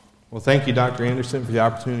Well, thank you, Dr. Anderson, for the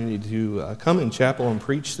opportunity to come in chapel and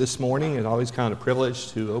preach this morning. It's always kind of a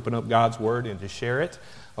privilege to open up God's Word and to share it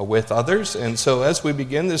with others. And so as we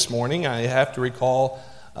begin this morning, I have to recall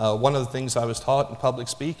one of the things I was taught in public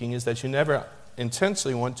speaking is that you never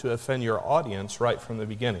intentionally want to offend your audience right from the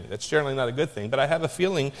beginning. That's generally not a good thing, but I have a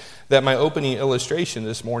feeling that my opening illustration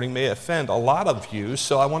this morning may offend a lot of you,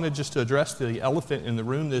 so I wanted just to address the elephant in the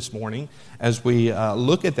room this morning as we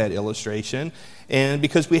look at that illustration, and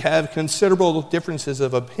because we have considerable differences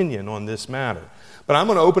of opinion on this matter. But I'm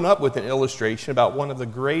going to open up with an illustration about one of the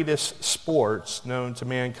greatest sports known to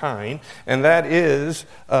mankind, and that is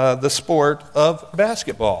the sport of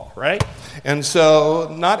basketball, right? And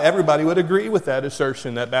so not everybody would agree with that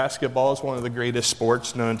assertion that basketball is one of the greatest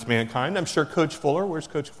sports known to mankind. I'm sure Coach Fuller, where's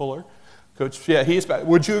Coach Fuller? Coach, yeah, he's back.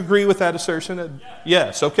 Would you agree with that assertion?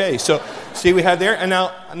 Yes, okay. So, see, we had there. And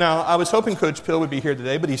now, I was hoping Coach Pill would be here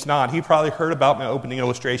today, but he's not. He probably heard about my opening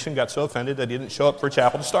illustration, got so offended that he didn't show up for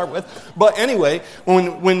chapel to start with. But anyway,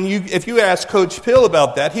 if you ask Coach Pill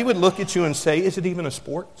about that, he would look at you and say, is it even a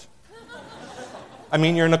sport? I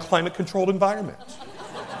mean, you're in a climate-controlled environment.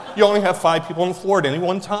 You only have 5 people on the floor at any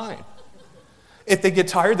one time. If they get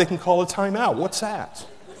tired, they can call a timeout. What's that?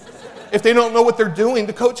 If they don't know what they're doing,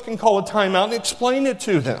 the coach can call a timeout and explain it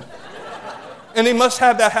to them. And they must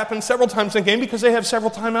have that happen several times in a game because they have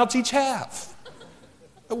several timeouts each half.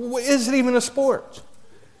 Is it even a sport?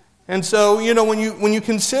 And so, when you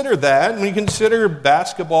consider that, when you consider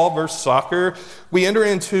basketball versus soccer, we enter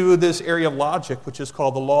into this area of logic, which is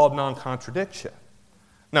called the law of non-contradiction.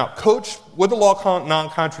 Now, what the law of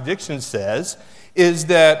non-contradiction says is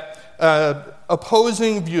that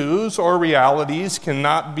opposing views or realities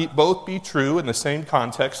cannot both be true in the same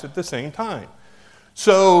context at the same time.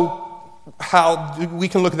 So how we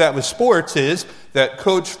can look at that with sports is that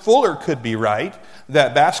Coach Fuller could be right,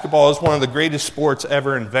 that basketball is one of the greatest sports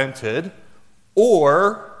ever invented,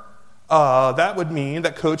 or that would mean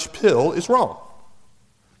that Coach Pill is wrong.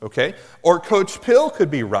 Okay? Or Coach Pill could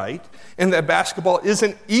be right, and that basketball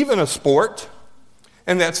isn't even a sport,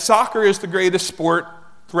 and that soccer is the greatest sport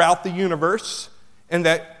throughout the universe, and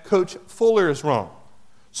that Coach Fuller is wrong.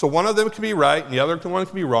 So one of them can be right, and the other one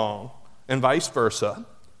can be wrong, and vice versa.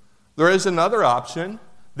 There is another option.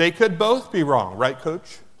 They could both be wrong, right,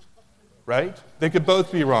 Coach? Right? They could both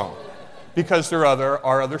be wrong because there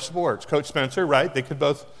are other sports. Coach Spencer, right? They could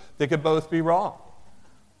both be wrong,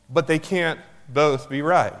 but they can't both be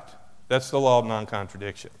right. That's the law of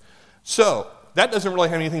non-contradiction. So that doesn't really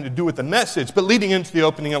have anything to do with the message, but leading into the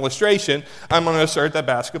opening illustration, I'm going to assert that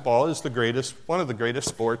basketball is one of the greatest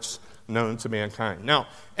sports known to mankind. Now,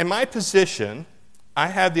 in my position, I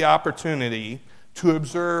had the opportunity to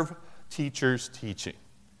observe teachers teaching.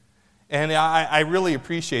 And I really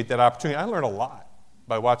appreciate that opportunity. I learned a lot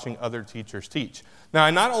by watching other teachers teach. Now,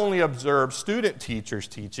 I not only observe student teachers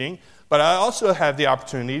teaching, but I also have the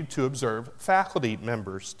opportunity to observe faculty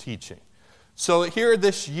members teaching. So here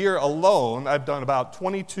this year alone, I've done about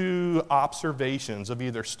 22 observations of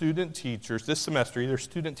either student teachers, this semester, either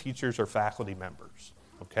student teachers or faculty members,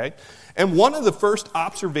 okay? And one of the first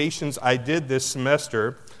observations I did this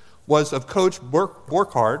semester was of Coach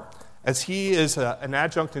Borkhardt, as he is an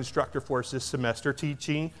adjunct instructor for us this semester,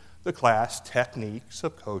 teaching the class techniques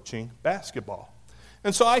of coaching basketball.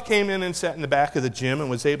 And so I came in and sat in the back of the gym and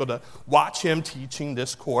was able to watch him teaching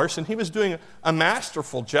this course. And he was doing a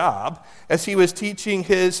masterful job as he was teaching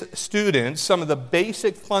his students some of the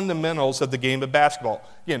basic fundamentals of the game of basketball.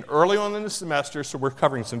 Again, early on in the semester, so we're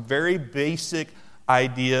covering some very basic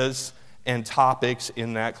ideas and topics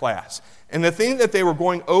in that class. And the thing that they were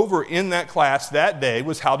going over in that class that day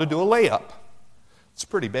was how to do a layup. It's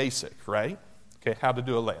pretty basic, right? Okay, how to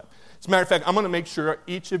do a layup. As a matter of fact, I'm going to make sure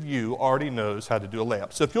each of you already knows how to do a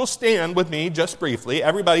layup. So if you'll stand with me just briefly,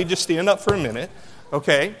 everybody just stand up for a minute,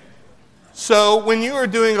 okay? So when you are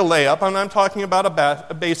doing a layup, I'm not talking about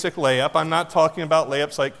a basic layup. I'm not talking about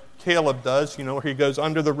layups like Caleb does, where he goes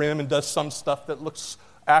under the rim and does some stuff that looks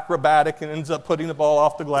acrobatic and ends up putting the ball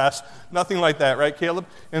off the glass. Nothing like that, right, Caleb?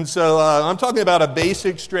 And so I'm talking about a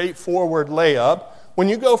basic, straightforward layup. When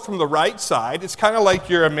you go from the right side, it's kind of like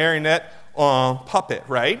you're a marionette puppet,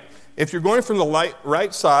 right? If you're going from the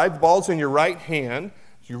right side, the ball's in your right hand.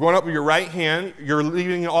 You're going up with your right hand. You're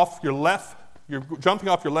leaving off your left. You're jumping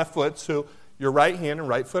off your left foot, so your right hand and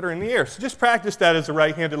right foot are in the air. So just practice that as a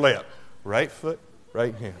right-handed layup. Right foot,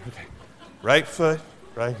 right hand. Okay. Right foot,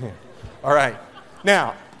 right hand. All right.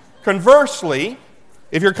 Now, conversely,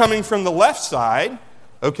 if you're coming from the left side,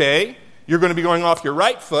 okay, you're going to be going off your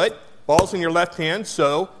right foot. Ball's in your left hand.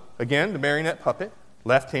 So again, the marionette puppet.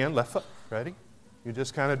 Left hand, left foot. Ready? You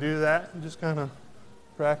just kind of do that and just kind of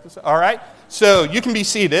practice. All right, so you can be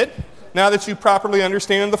seated now that you properly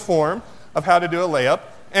understand the form of how to do a layup.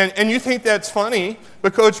 And you think that's funny,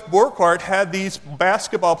 but Coach Burkhardt had these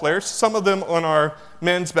basketball players, some of them on our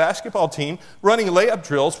men's basketball team, running layup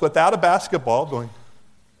drills without a basketball going.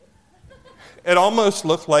 It almost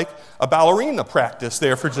looked like a ballerina practice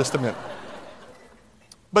there for just a minute.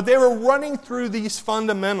 But they were running through these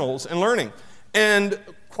fundamentals and learning. And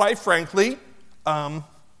quite frankly,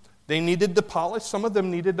 they needed to polish, some of them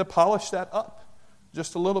needed to polish that up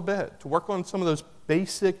just a little bit, to work on some of those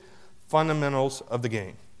basic fundamentals of the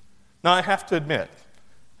game. Now, I have to admit,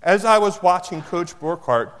 as I was watching Coach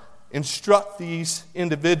Burkhardt instruct these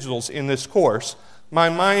individuals in this course, my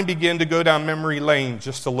mind began to go down memory lane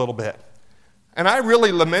just a little bit. And I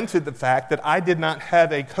really lamented the fact that I did not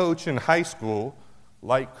have a coach in high school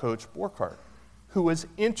like Coach Burkhardt, who was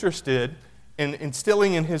interested in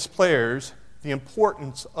instilling in his players the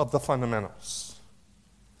importance of the fundamentals.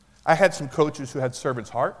 I had some coaches who had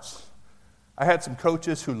servants' hearts. I had some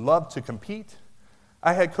coaches who loved to compete.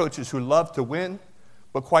 I had coaches who loved to win,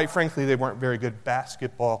 but quite frankly, they weren't very good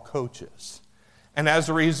basketball coaches. And as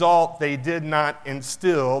a result, they did not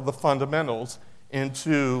instill the fundamentals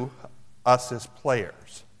into us as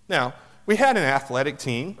players. Now, we had an athletic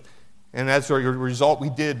team, and as a result,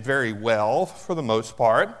 we did very well for the most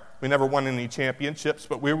part. We never won any championships,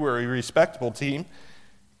 but we were a respectable team.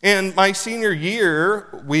 And my senior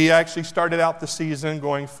year, we actually started out the season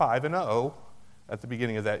going 5-0 at the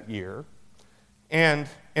beginning of that year. And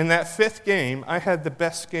in that fifth game, I had the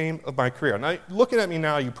best game of my career. Now, looking at me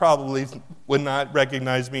now, you probably would not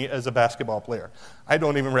recognize me as a basketball player. I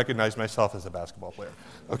don't even recognize myself as a basketball player,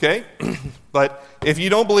 okay? But if you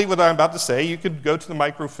don't believe what I'm about to say, you could go to the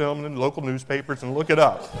microfilm and local newspapers and look it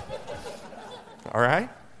up, all right?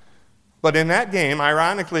 But in that game,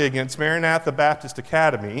 ironically, against Maranatha Baptist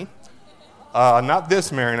Academy, not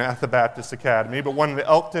this Maranatha Baptist Academy, but one in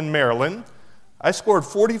Elkton, Maryland, I scored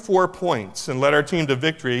 44 points and led our team to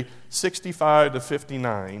victory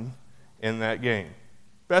 65-59 in that game.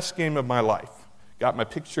 Best game of my life. Got my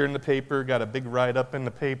picture in the paper, got a big write-up in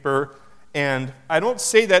the paper, and I don't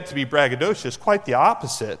say that to be braggadocious, quite the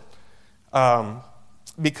opposite,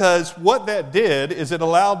 because what that did is it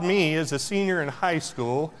allowed me as a senior in high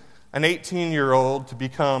school, an 18-year-old, to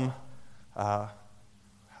become, a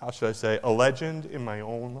legend in my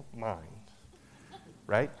own mind,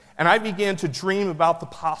 right? And I began to dream about the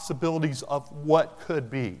possibilities of what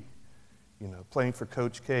could be. You know, playing for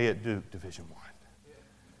Coach K at Duke, Division I.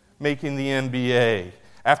 Making the NBA.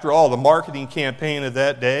 After all, the marketing campaign of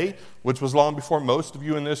that day, which was long before most of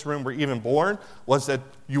you in this room were even born, was that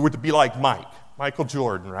you were to be like Michael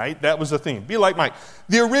Jordan, right? That was the theme. Be like Mike.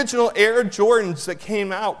 The original Air Jordans that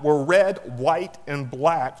came out were red, white, and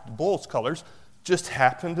black, Bulls colors, just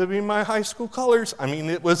happened to be my high school colors. I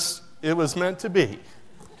mean, it was meant to be.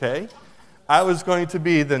 Okay? I was going to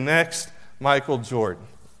be the next Michael Jordan.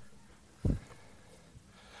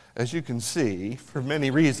 As you can see, for many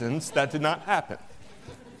reasons, that did not happen.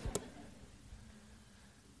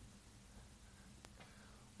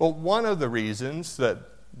 But one of the reasons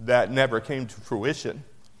that never came to fruition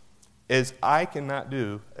is I cannot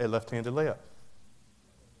do a left-handed layup.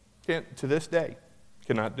 To this day,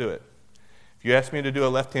 cannot do it. If you asked me to do a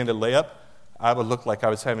left-handed layup, I would look like I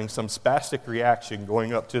was having some spastic reaction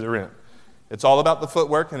going up to the rim. It's all about the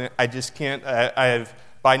footwork, and I just can't.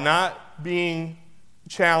 By not being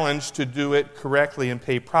challenged to do it correctly and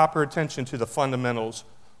pay proper attention to the fundamentals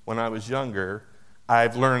when I was younger,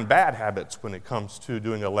 I've learned bad habits when it comes to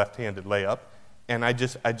doing a left-handed layup, and I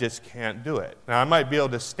just can't do it. Now, I might be able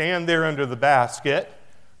to stand there under the basket,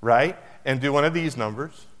 right, and do one of these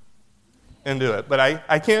numbers, and do it. But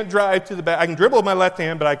I can't drive to the back. I can dribble with my left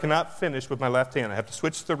hand, but I cannot finish with my left hand. I have to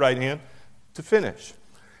switch to the right hand to finish.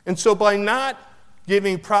 And so by not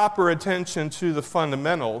giving proper attention to the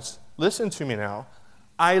fundamentals, listen to me now,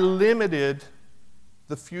 I limited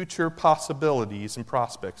the future possibilities and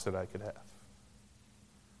prospects that I could have.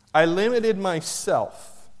 I limited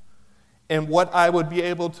myself and what I would be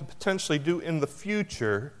able to potentially do in the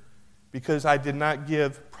future because I did not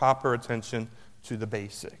give proper attention to the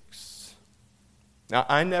basics. Now,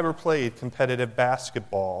 I never played competitive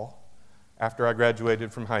basketball after I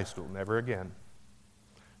graduated from high school. Never again.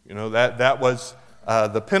 You know, that was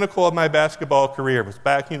the pinnacle of my basketball career. Was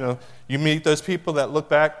back, you meet those people that look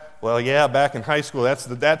back, well, yeah, back in high school, that's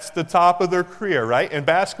the top of their career, right? In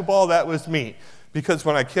basketball, that was me. Because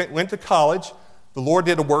when I went to college, the Lord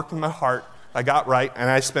did a work in my heart. I got right, and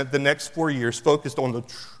I spent the next 4 years focused on the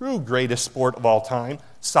true greatest sport of all time,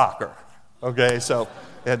 soccer. Okay, so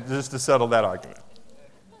just to settle that argument.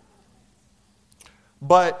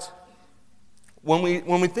 But When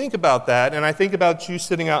we think about that, and I think about you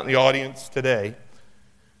sitting out in the audience today,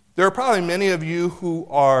 there are probably many of you who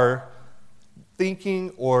are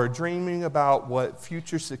thinking or dreaming about what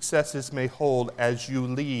future successes may hold as you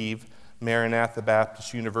leave Maranatha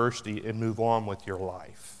Baptist University and move on with your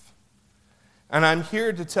life. And I'm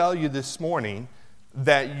here to tell you this morning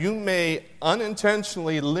that you may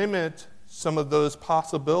unintentionally limit some of those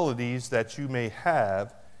possibilities that you may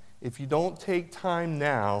have if you don't take time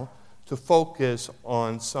now to focus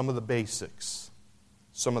on some of the basics,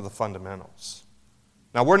 some of the fundamentals.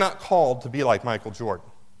 Now, we're not called to be like Michael Jordan,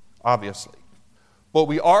 obviously, but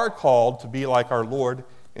we are called to be like our Lord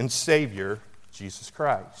and Savior, Jesus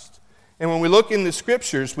Christ. And when we look in the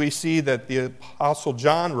Scriptures, we see that the Apostle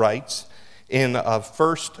John writes in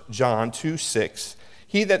 1 John 2:6,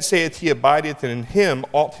 "He that saith he abideth in him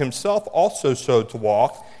ought himself also so to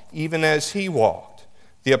walk, even as he walked."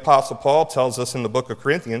 The Apostle Paul tells us in the book of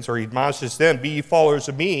Corinthians, or he admonishes them, "Be ye followers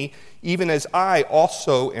of me, even as I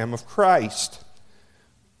also am of Christ."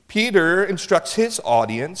 Peter instructs his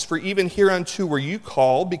audience, "For even hereunto were you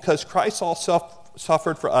called, because Christ also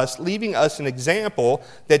suffered for us, leaving us an example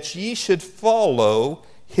that ye should follow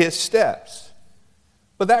his steps."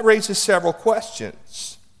 But that raises several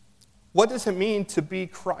questions. What does it mean to be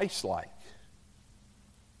Christ-like?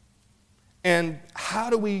 And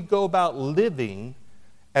how do we go about living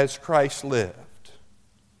as Christ lived?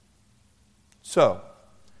 So,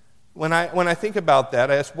 when I think about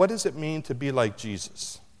that, I ask, what does it mean to be like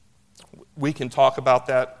Jesus? We can talk about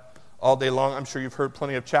that all day long. I'm sure you've heard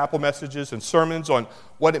plenty of chapel messages and sermons on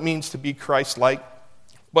what it means to be Christ-like.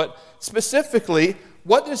 But specifically,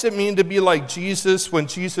 what does it mean to be like Jesus when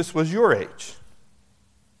Jesus was your age?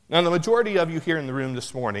 Now, the majority of you here in the room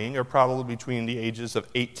this morning are probably between the ages of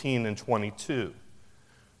 18 and 22.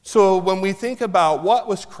 So when we think about what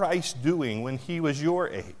was Christ doing when he was your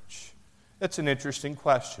age, that's an interesting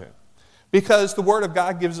question. Because the Word of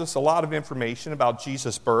God gives us a lot of information about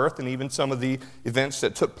Jesus' birth and even some of the events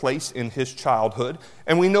that took place in his childhood.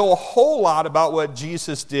 And we know a whole lot about what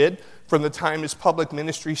Jesus did from the time his public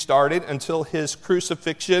ministry started until his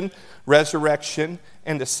crucifixion, resurrection,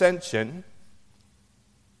 and ascension.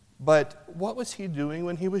 But what was he doing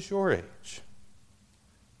when he was your age?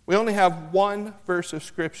 We only have one verse of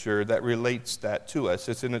Scripture that relates that to us.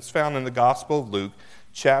 It's found in the Gospel of Luke,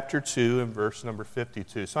 chapter 2, and verse number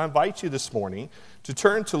 52. So I invite you this morning to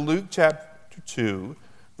turn to Luke chapter 2,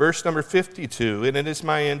 verse number 52, and it is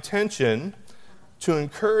my intention to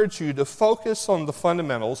encourage you to focus on the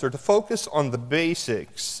fundamentals or to focus on the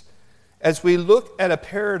basics as we look at a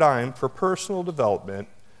paradigm for personal development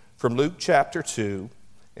from Luke chapter 2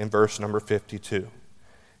 and verse number 52.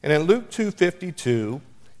 And in Luke 2:52,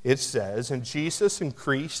 it says, "And Jesus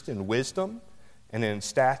increased in wisdom and in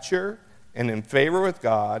stature and in favor with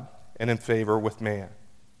God and in favor with man."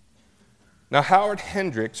 Now, Howard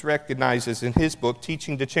Hendricks recognizes in his book,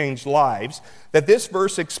 Teaching to Change Lives, that this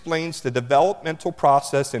verse explains the developmental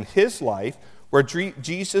process in his life where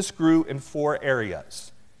Jesus grew in 4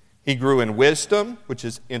 areas. He grew in wisdom, which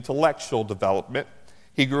is intellectual development.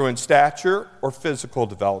 He grew in stature, or physical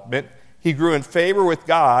development. He grew in favor with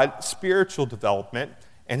God, spiritual development.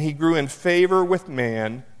 And he grew in favor with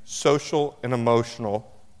man, social and emotional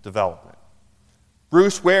development.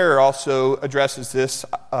 Bruce Ware also addresses this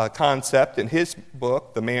concept in his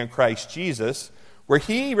book, The Man Christ Jesus, where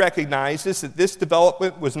he recognizes that this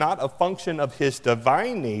development was not a function of his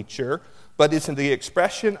divine nature, but is in the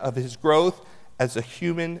expression of his growth as a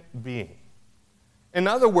human being. In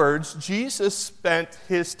other words, Jesus spent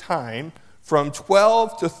his time from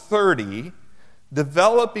 12 to 30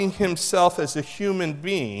 developing himself as a human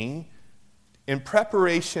being in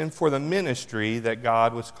preparation for the ministry that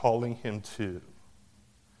God was calling him to.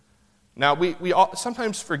 Now, we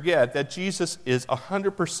sometimes forget that Jesus is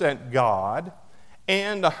 100% God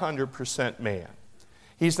and 100% man.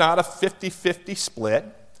 He's not a 50-50 split.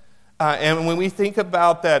 And when we think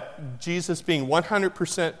about that, Jesus being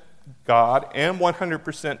 100% God and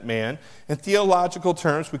 100% man, in theological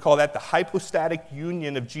terms, we call that the hypostatic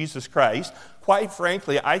union of Jesus Christ. Quite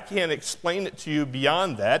frankly, I can't explain it to you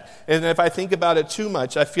beyond that. And if I think about it too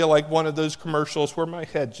much, I feel like one of those commercials where my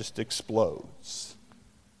head just explodes.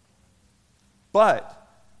 But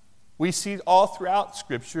we see all throughout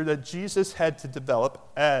Scripture that Jesus had to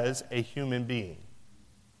develop as a human being.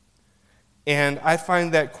 And I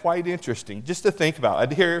find that quite interesting, just to think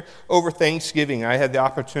about. Here over Thanksgiving, I had the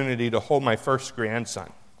opportunity to hold my first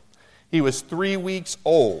grandson. He was 3 weeks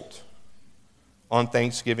old on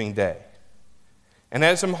Thanksgiving Day. And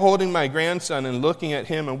as I'm holding my grandson and looking at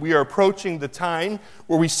him, and we are approaching the time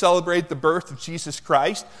where we celebrate the birth of Jesus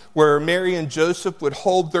Christ, where Mary and Joseph would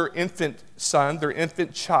hold their infant son, their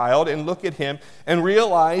infant child, and look at him and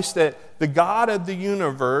realize that the God of the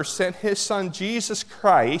universe sent his son Jesus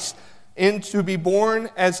Christ in to be born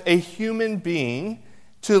as a human being,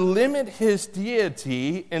 to limit his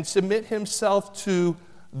deity and submit himself to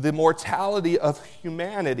the mortality of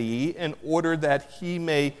humanity in order that he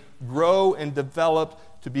may grow and develop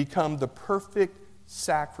to become the perfect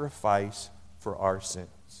sacrifice for our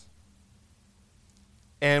sins.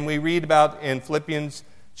 And we read about in Philippians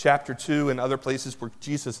chapter 2 and other places where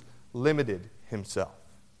Jesus limited himself.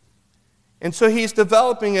 And so he's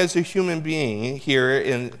developing as a human being here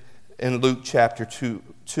in Luke chapter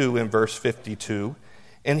 2 and verse 52.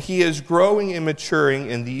 And he is growing and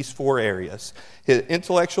maturing in these four areas: his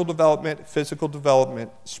intellectual development, physical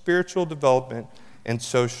development, spiritual development, and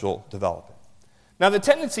social development. Now, the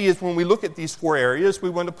tendency is when we look at these four areas,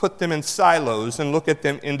 we want to put them in silos and look at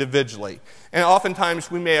them individually. And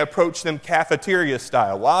oftentimes we may approach them cafeteria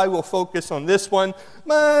style. Well, I will focus on this one,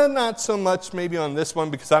 not so much maybe on this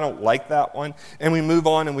one because I don't like that one. And we move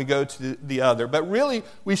on and we go to the other. But really,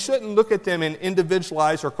 we shouldn't look at them in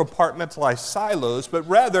individualized or compartmentalized silos, but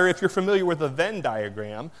rather, if you're familiar with a Venn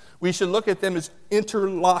diagram, we should look at them as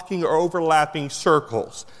interlocking or overlapping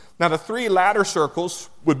circles. Now, the three latter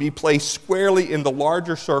circles would be placed squarely in the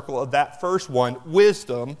larger circle of that first one,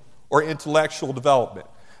 wisdom or intellectual development.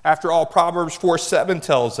 After all, Proverbs 4:7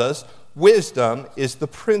 tells us wisdom is the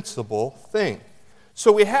principal thing.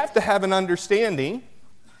 So we have to have an understanding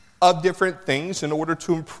of different things in order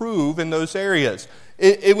to improve in those areas.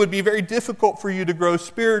 It would be very difficult for you to grow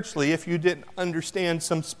spiritually if you didn't understand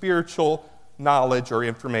some spiritual knowledge or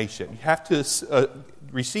information. You have to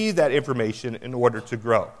receive that information in order to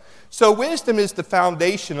grow. So wisdom is the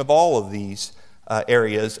foundation of all of these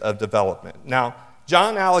areas of development. Now,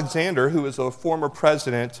 John Alexander, who is a former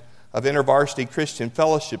president of InterVarsity Christian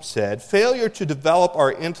Fellowship, said, "Failure to develop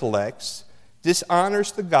our intellects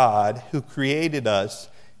dishonors the God who created us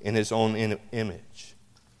in his own image."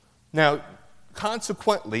 Now,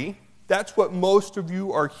 consequently, that's what most of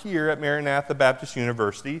you are here at Maranatha Baptist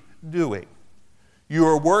University doing. You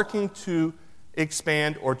are working to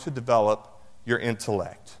expand or to develop your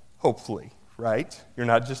intellect, hopefully, right? You're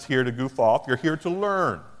not just here to goof off, you're here to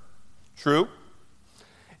learn. True?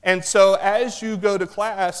 And so as you go to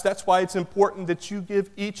class, that's why it's important that you give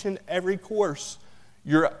each and every course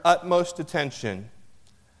your utmost attention.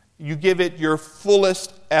 You give it your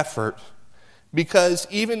fullest effort. Because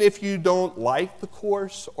even if you don't like the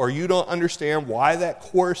course or you don't understand why that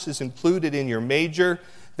course is included in your major,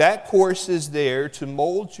 that course is there to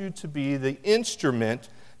mold you to be the instrument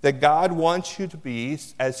that God wants you to be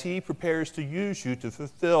as he prepares to use you to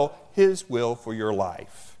fulfill his will for your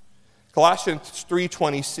life. Colossians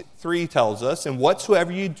 3:23 tells us, "And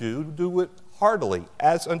whatsoever you do, do it heartily,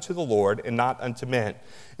 as unto the Lord and not unto men."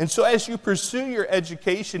 And so as you pursue your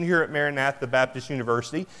education here at Maranatha Baptist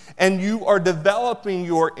University and you are developing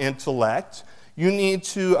your intellect, you need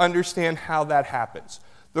to understand how that happens.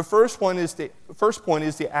 The first point is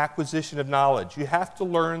the acquisition of knowledge. You have to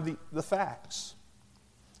learn the facts.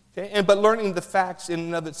 Okay? But learning the facts in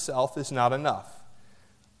and of itself is not enough.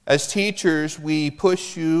 As teachers, we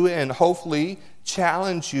push you and hopefully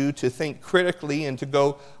challenge you to think critically and to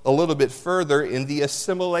go a little bit further in the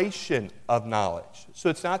assimilation of knowledge. So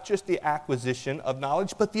it's not just the acquisition of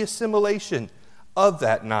knowledge, but the assimilation of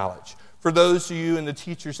that knowledge. For those of you in the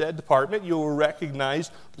teacher's ed department, you will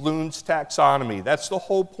recognize Bloom's taxonomy. That's the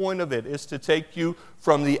whole point of it, is to take you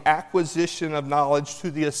from the acquisition of knowledge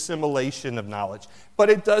to the assimilation of knowledge. But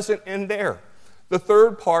it doesn't end there. The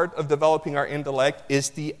third part of developing our intellect is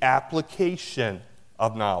the application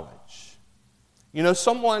of knowledge. You know,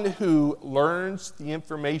 someone who learns the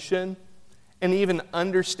information and even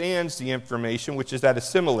understands the information, which is that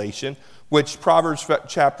assimilation, which Proverbs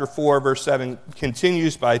chapter 4, verse 7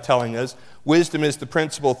 continues by telling us, wisdom is the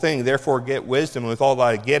principal thing, therefore get wisdom, and with all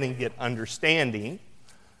thy getting, get understanding.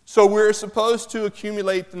 So we're supposed to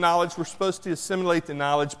accumulate the knowledge, we're supposed to assimilate the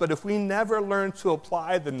knowledge, but if we never learn to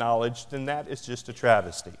apply the knowledge, then that is just a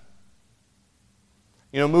travesty.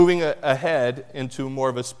 You know, moving ahead into more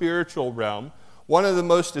of a spiritual realm, one of the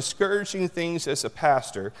most discouraging things as a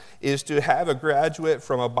pastor is to have a graduate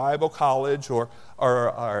from a Bible college or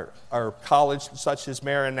college such as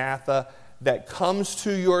Maranatha that comes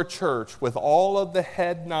to your church with all of the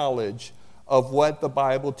head knowledge of what the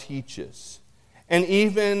Bible teaches. And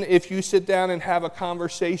even if you sit down and have a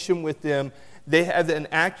conversation with them, they have an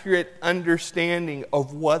accurate understanding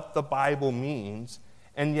of what the Bible means.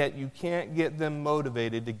 and yet you can't get them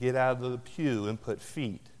motivated to get out of the pew and put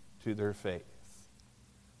feet to their faith.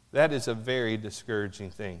 That is a very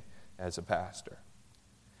discouraging thing as a pastor.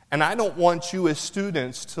 And I don't want you as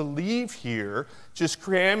students to leave here just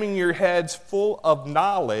cramming your heads full of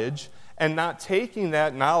knowledge and not taking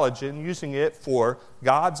that knowledge and using it for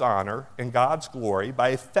God's honor and God's glory by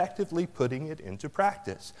effectively putting it into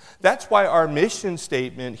practice. That's why our mission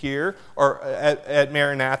statement here or at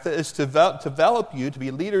Maranatha is to develop you to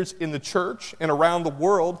be leaders in the church and around the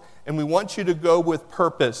world, and we want you to go with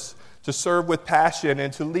purpose, to serve with passion,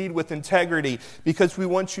 and to lead with integrity, because we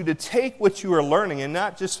want you to take what you are learning and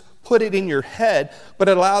not just put it in your head, but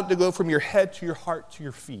allow it to go from your head to your heart to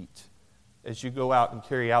your feet as you go out and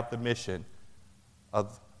carry out the mission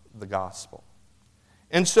of the gospel.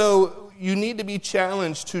 And so you need to be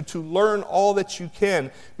challenged to learn all that you can,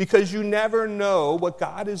 because you never know what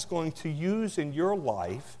God is going to use in your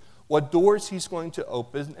life, what doors he's going to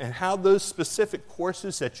open, and how those specific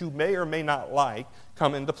courses that you may or may not like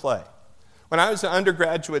come into play. When I was an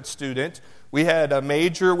undergraduate student, we had a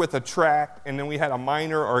major with a track, and then we had a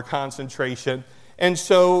minor or a concentration. And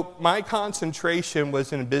so my concentration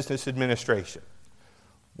was in business administration.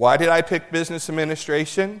 Why did I pick business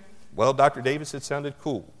administration? Well, Dr. Davis, it sounded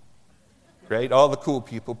cool. Right? All the cool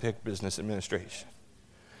people pick business administration.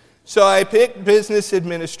 So I picked business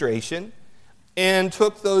administration and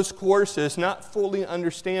took those courses, not fully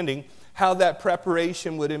understanding how that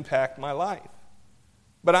preparation would impact my life.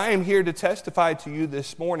 But I am here to testify to you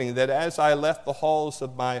this morning that as I left the halls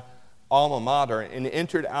of my alma mater and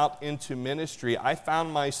entered out into ministry, I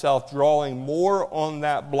found myself drawing more on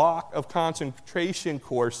that block of concentration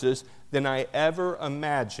courses than I ever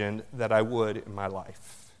imagined that I would in my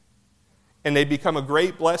life. And they become a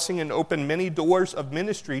great blessing and open many doors of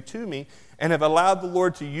ministry to me, and have allowed the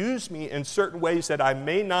Lord to use me in certain ways that I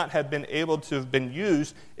may not have been able to have been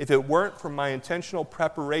used if it weren't for my intentional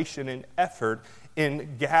preparation and effort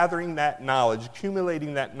in gathering that knowledge,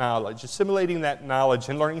 accumulating that knowledge, assimilating that knowledge,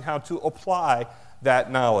 and learning how to apply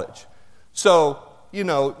that knowledge. So,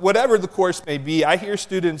 whatever the course may be, I hear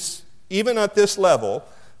students, even at this level,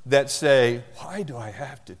 that say, why do I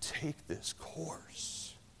have to take this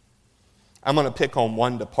course? I'm going to pick on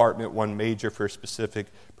one department, one major for a specific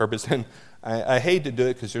purpose. And I hate to do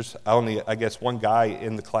it because there's only, I guess, one guy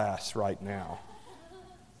in the class right now.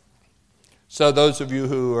 So those of you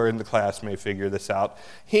who are in the class may figure this out.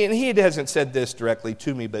 He hasn't said this directly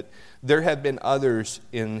to me, but there have been others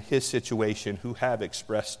in his situation who have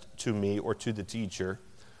expressed to me or to the teacher,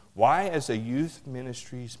 why as a youth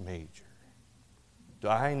ministries major do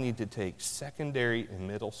I need to take secondary and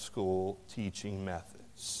middle school teaching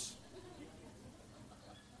methods?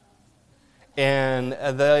 And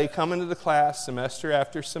they come into the class semester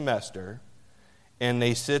after semester, and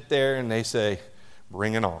they sit there and they say,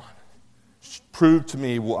 bring it on. Prove to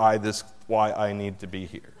me why I need to be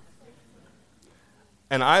here.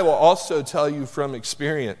 And I will also tell you from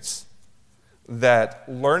experience that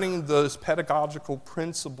learning those pedagogical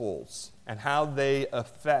principles and how they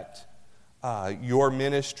affect your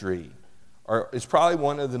ministry is probably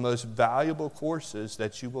one of the most valuable courses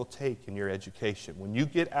that you will take in your education. When you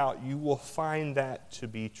get out, you will find that to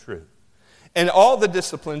be true. And all the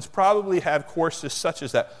disciplines probably have courses such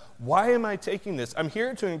as that. Why am I taking this? I'm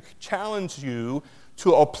here to challenge you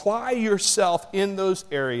to apply yourself in those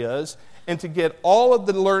areas and to get all of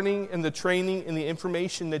the learning and the training and the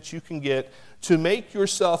information that you can get to make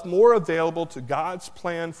yourself more available to God's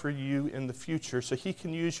plan for you in the future so he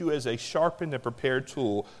can use you as a sharpened and prepared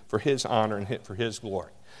tool for his honor and for his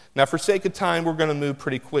glory. Now, for sake of time, we're going to move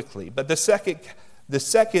pretty quickly. But the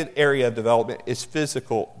second area of development is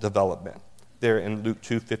physical development, there in Luke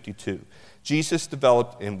 2:52. Jesus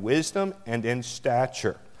developed in wisdom and in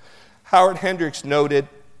stature. Howard Hendricks noted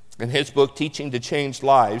in his book, Teaching to Change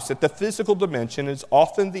Lives, that the physical dimension is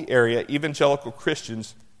often the area evangelical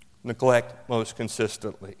Christians neglect most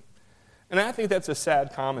consistently. And I think that's a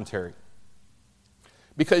sad commentary,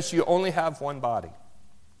 because you only have one body,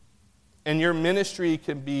 and your ministry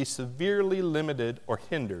can be severely limited or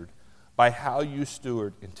hindered by how you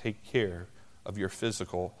steward and take care of your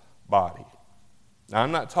physical body. Now,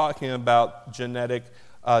 I'm not talking about genetic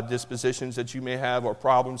dispositions that you may have, or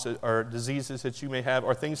problems or diseases that you may have,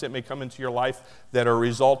 or things that may come into your life that are a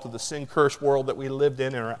result of the sin-cursed world that we lived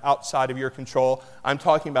in and are outside of your control. I'm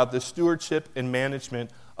talking about the stewardship and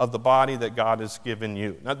management of the body that God has given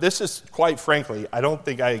you. Now, this is, quite frankly, I don't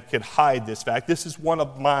think I could hide this fact. This is one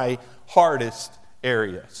of my hardest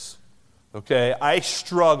areas. Okay? I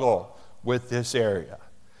struggle with this area.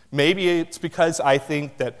 Maybe it's because I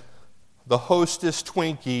think that the Hostess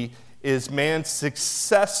Twinkie is man's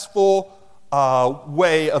successful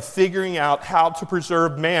way of figuring out how to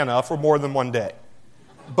preserve manna for more than one day.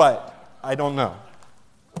 But I don't know.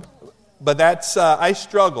 But that's, I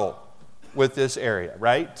struggle with this area,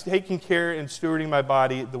 right? Taking care and stewarding my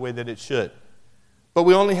body the way that it should. But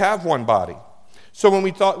we only have one body. So when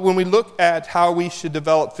we look at how we should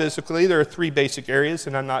develop physically, there are three basic areas,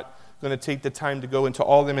 and I'm not going to take the time to go into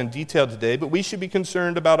all of them in detail today, but we should be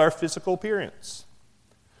concerned about our physical appearance.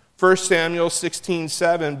 1 Samuel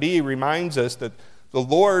 16:7b reminds us that the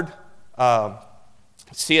Lord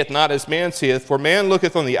seeth not as man seeth, for man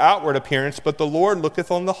looketh on the outward appearance, but the Lord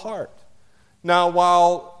looketh on the heart. Now,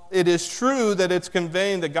 while it is true that it's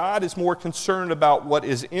conveying that God is more concerned about what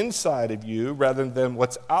is inside of you rather than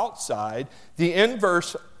what's outside, the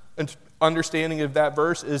inverse understanding of that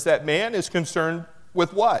verse is that man is concerned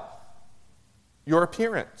with what? Your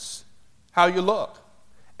appearance, how you look.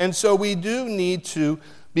 And so we do need to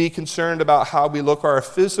be concerned about how we look, our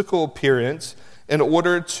physical appearance, in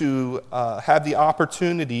order to have the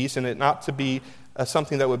opportunities and it not to be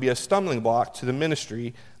something that would be a stumbling block to the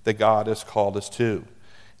ministry that God has called us to.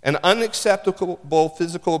 An unacceptable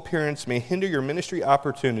physical appearance may hinder your ministry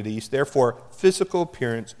opportunities. Therefore, physical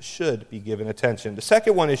appearance should be given attention. The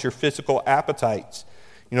second one is your physical appetites.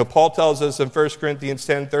 Paul tells us in 1 Corinthians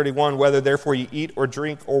 10:31, whether therefore you eat or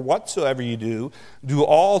drink or whatsoever you do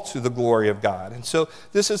all to the glory of God. And so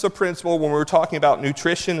this is a principle when we're talking about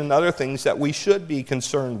nutrition and other things that we should be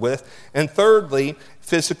concerned with. And thirdly,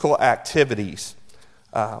 physical activities.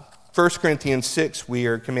 1 Corinthians 6, we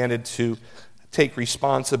are commanded to take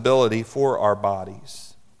responsibility for our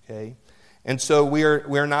bodies, okay? And so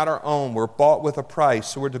we're not our own. We're bought with a price.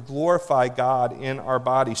 So we're to glorify God in our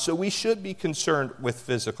bodies. So we should be concerned with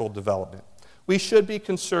physical development. We should be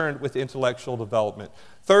concerned with intellectual development.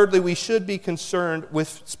 Thirdly, we should be concerned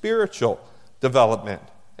with spiritual development.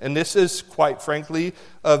 And this is, quite frankly,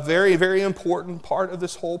 a very, very important part of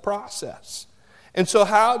this whole process. And so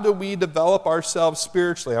how do we develop ourselves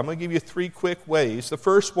spiritually? I'm going to give you three quick ways. The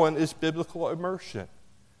first one is biblical immersion.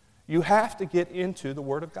 You have to get into the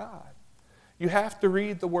Word of God. You have to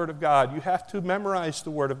read the Word of God. You have to memorize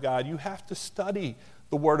the Word of God. You have to study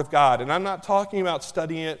the Word of God. And I'm not talking about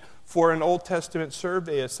studying it for an Old Testament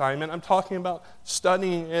survey assignment. I'm talking about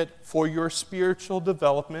studying it for your spiritual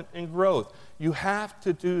development and growth. You have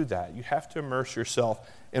to do that. You have to immerse yourself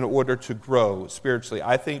in order to grow spiritually.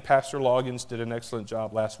 I think Pastor Loggins did an excellent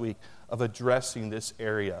job last week of addressing this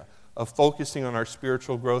area, of focusing on our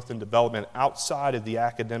spiritual growth and development outside of the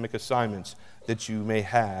academic assignments that you may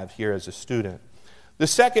have here as a student. The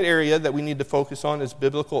second area that we need to focus on is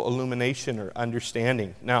biblical illumination or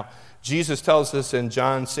understanding. Now, Jesus tells us in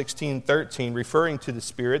John 16:13, referring to the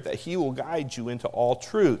Spirit, that He will guide you into all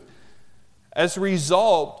truth. As a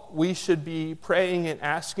result, we should be praying and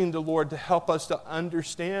asking the Lord to help us to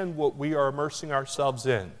understand what we are immersing ourselves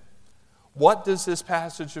in. What does this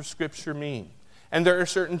passage of Scripture mean? And there are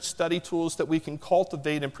certain study tools that we can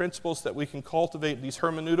cultivate and principles that we can cultivate, these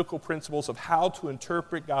hermeneutical principles of how to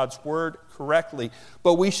interpret God's Word correctly.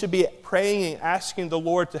 But we should be praying and asking the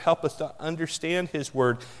Lord to help us to understand His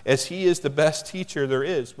Word, as He is the best teacher there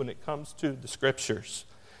is when it comes to the Scriptures.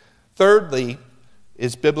 Thirdly,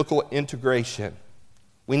 is biblical integration.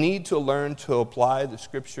 We need to learn to apply the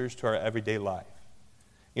Scriptures to our everyday life.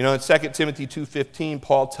 In 2 Timothy 2:15,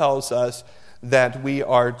 Paul tells us that we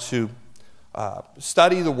are to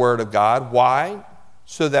study the Word of God. Why?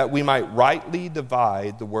 So that we might rightly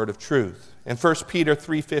divide the word of truth. In 1 Peter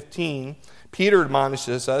 3:15, Peter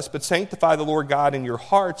admonishes us, but sanctify the Lord God in your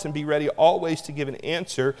hearts, and be ready always to give an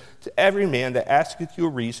answer to every man that asketh you a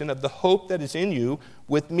reason of the hope that is in you,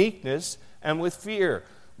 with meekness and with fear.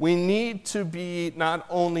 We need to be not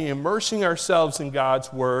only immersing ourselves in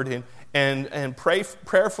God's Word and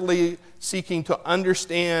prayerfully seeking to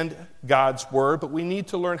understand God's Word, but we need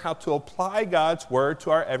to learn how to apply God's Word to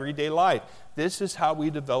our everyday life. This is how we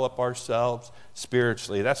develop ourselves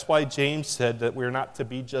spiritually. That's why James said that we're not to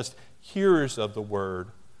be just hearers of the Word,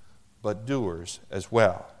 but doers as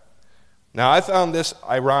well. Now, I found this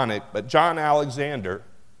ironic, but John Alexander,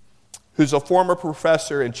 who's a former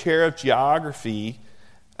professor and chair of geography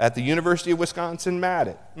at the University of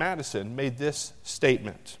Wisconsin-Madison, made this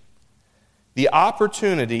statement. The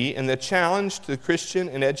opportunity and the challenge to the Christian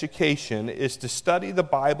in education is to study the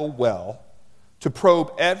Bible well, to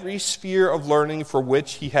probe every sphere of learning for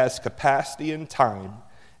which he has capacity and time,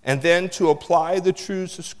 and then to apply the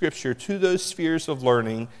truths of Scripture to those spheres of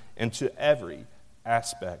learning and to every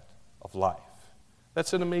aspect of life.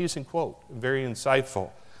 That's an amazing quote, very insightful.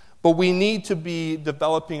 But we need to be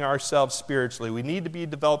developing ourselves spiritually. We need to be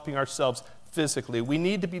developing ourselves physically. We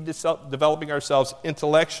need to be developing ourselves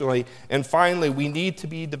intellectually. And finally, we need to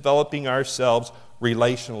be developing ourselves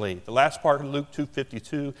relationally. The last part of Luke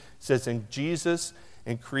 2:52 says, "And Jesus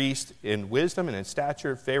increased in wisdom and in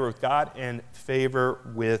stature, favor with God, and favor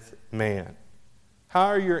with man." How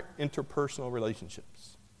are your interpersonal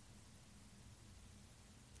relationships?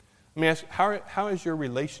 Let me ask you, how is your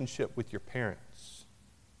relationship with your parents?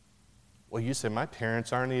 Well, you say, my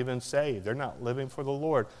parents aren't even saved. They're not living for the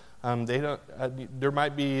Lord. They don't. There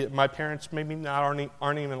might be, my parents maybe aren't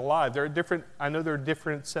even alive. I know there are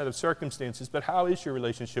different set of circumstances, but how is your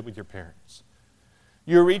relationship with your parents?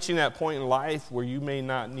 You're reaching that point in life where you may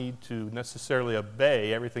not need to necessarily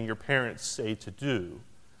obey everything your parents say to do,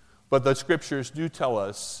 but the scriptures do tell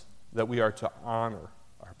us that we are to honor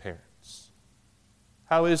our parents.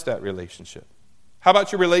 How is that relationship? How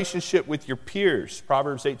about your relationship with your peers?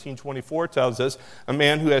 Proverbs 18:24 tells us, a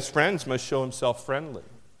man who has friends must show himself friendly.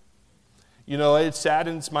 You know, it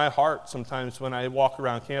saddens my heart sometimes when I walk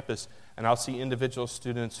around campus and I'll see individual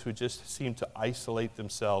students who just seem to isolate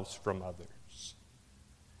themselves from others.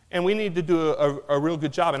 And we need to do a real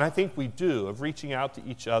good job, and I think we do, of reaching out to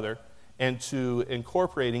each other and to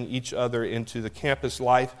incorporating each other into the campus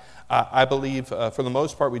life. I believe, for the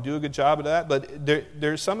most part, we do a good job of that, but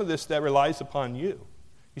there's some of this that relies upon you.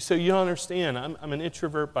 You say, you don't understand, I'm an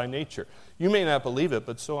introvert by nature. You may not believe it,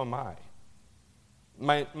 but so am I.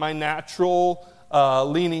 My natural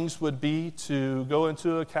leanings would be to go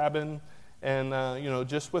into a cabin and,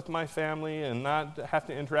 just with my family and not have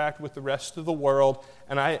to interact with the rest of the world.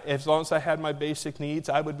 And as long as I had my basic needs,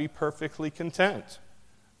 I would be perfectly content.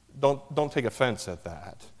 Don't take offense at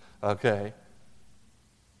that, okay?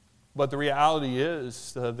 But the reality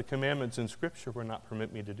is the commandments in Scripture will not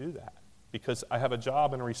permit me to do that because I have a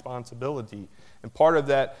job and a responsibility. And part of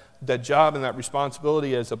that job and that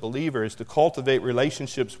responsibility as a believer is to cultivate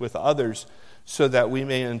relationships with others so that we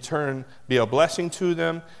may in turn be a blessing to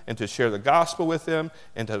them and to share the gospel with them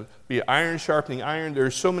and to be iron sharpening iron. There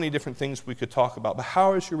are so many different things we could talk about. But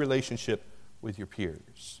how is your relationship with your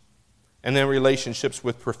peers? And then relationships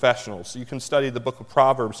with professionals. So you can study the book of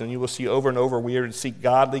Proverbs, and you will see over and over we are to seek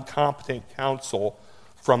godly, competent counsel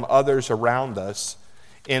from others around us.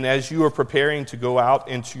 And as you are preparing to go out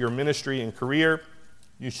into your ministry and career,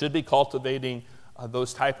 you should be cultivating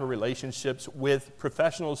those type of relationships with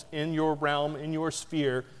professionals in your realm, in your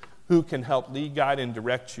sphere, who can help lead, guide, and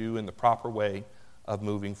direct you in the proper way of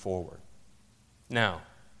moving forward. Now,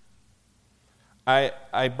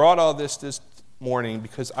 I brought all this morning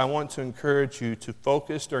because I want to encourage you to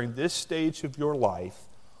focus during this stage of your life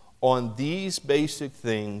on these basic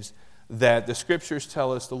things that the scriptures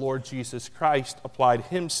tell us the Lord Jesus Christ applied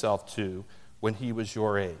himself to when he was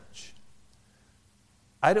your age.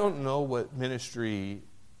 I don't know what ministry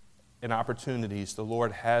and opportunities the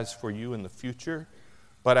Lord has for you in the future,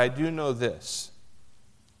 but I do know this.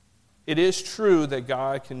 It is true that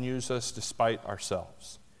God can use us despite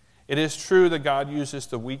ourselves. It is true that God uses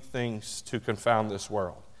the weak things to confound this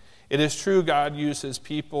world. It is true God uses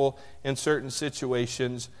people in certain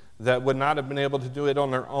situations that would not have been able to do it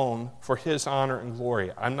on their own for his honor and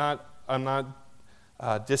glory. I'm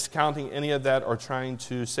not discounting any of that or trying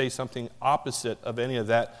to say something opposite of any of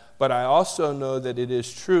that, but I also know that it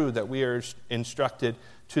is true that we are instructed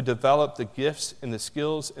to develop the gifts and the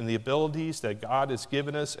skills and the abilities that God has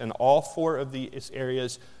given us in all four of these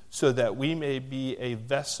areas so that we may be a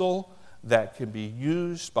vessel that can be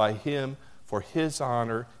used by him for his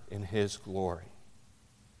honor and his glory.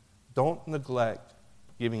 Don't neglect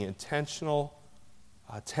giving intentional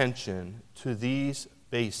attention to these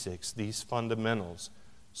basics, these fundamentals,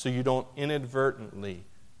 so you don't inadvertently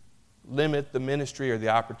limit the ministry or the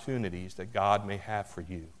opportunities that God may have for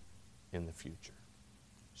you in the future.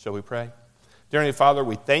 Shall we pray? Dear Heavenly Father,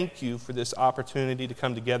 we thank you for this opportunity to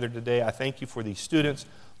come together today. I thank you for these students.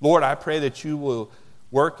 Lord, I pray that you will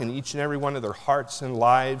work in each and every one of their hearts and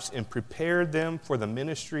lives and prepare them for the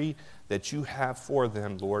ministry that you have for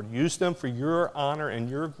them, Lord. Use them for your honor and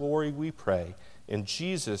your glory, we pray. In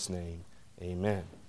Jesus' name, amen.